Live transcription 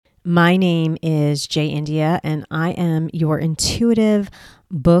My name is Jay India, and I am your intuitive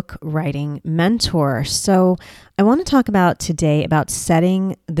book writing mentor. So I want to talk about today about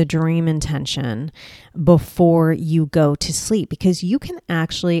setting the dream intention before you go to sleep, because you can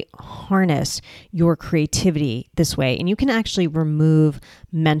actually harness your creativity this way, and you can actually remove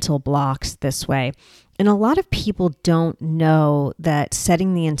mental blocks this way. And a lot of people don't know that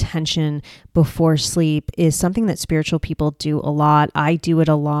setting the intention before sleep is something that spiritual people do a lot. I do it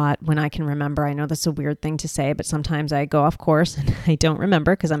a lot when I can remember. I know that's a weird thing to say, but sometimes I go off course and I don't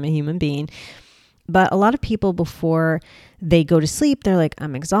remember because I'm a human being. But a lot of people, before they go to sleep, they're like,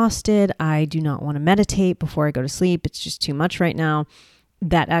 I'm exhausted. I do not want to meditate before I go to sleep. It's just too much right now.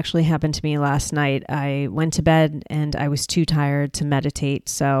 That actually happened to me last night. I went to bed and I was too tired to meditate.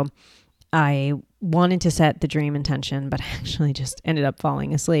 So I wanted to set the dream intention, but I actually just ended up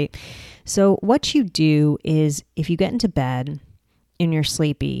falling asleep. So what you do is, if you get into bed and you're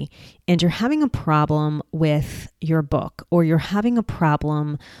sleepy and you're having a problem with your book, or you're having a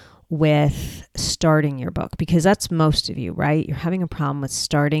problem with starting your book, because that's most of you, right? You're having a problem with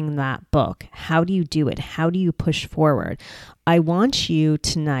starting that book. How do you do it? How do you push forward? I want you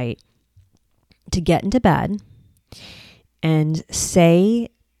tonight to get into bed and say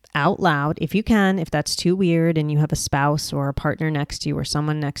out loud, if you can. If that's too weird and you have a spouse or a partner next to you or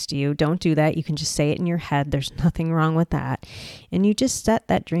someone next to you, don't do that. You can just say it in your head. There's nothing wrong with that. And you just set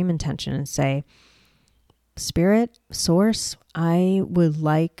that dream intention and say, Spirit, Source, I would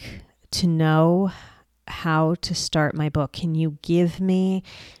like to know how to start my book. Can you give me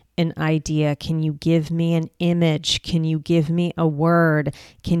an idea? Can you give me an image? Can you give me a word?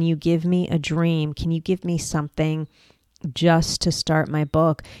 Can you give me a dream? Can you give me something just to start my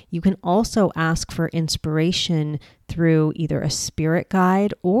book? You can also ask for inspiration through either a spirit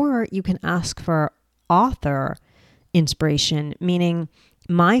guide, or you can ask for author inspiration, meaning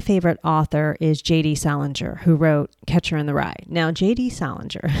my favorite author is J.D. Salinger, who wrote Catcher in the Rye. Now, J.D.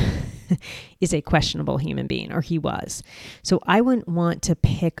 Salinger is a questionable human being, or he was. So I wouldn't want to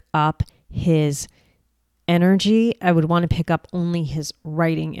pick up his energy. I would want to pick up only his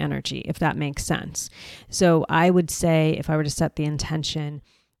writing energy, if that makes sense. So I would say, if I were to set the intention,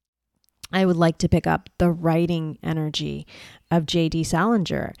 I would like to pick up the writing energy of J.D.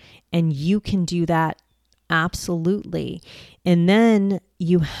 Salinger. And you can do that absolutely. And then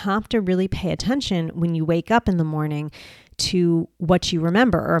you have to really pay attention when you wake up in the morning to what you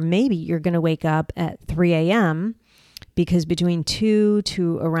remember. Or maybe you're going to wake up at 3 a.m., because between 2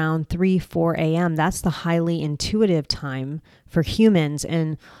 to around 3, 4 a.m., that's the highly intuitive time for humans.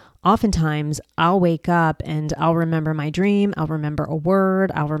 And oftentimes I'll wake up and I'll remember my dream. I'll remember a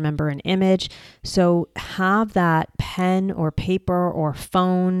word. I'll remember an image. So have that pen or paper or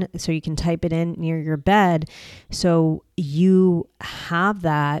phone so you can type it in near your bed, so you have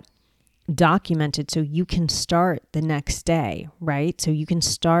that documented so you can start the next day, right? So you can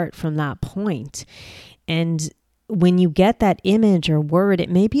start from that point. And when you get that image or word, it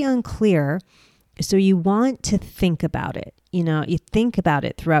may be unclear. So you want to think about it. You think about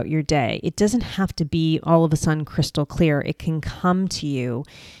it throughout your day. It doesn't have to be all of a sudden crystal clear. It can come to you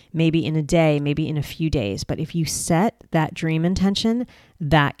maybe in a day, maybe in a few days. But if you set that dream intention,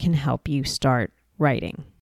 that can help you start writing.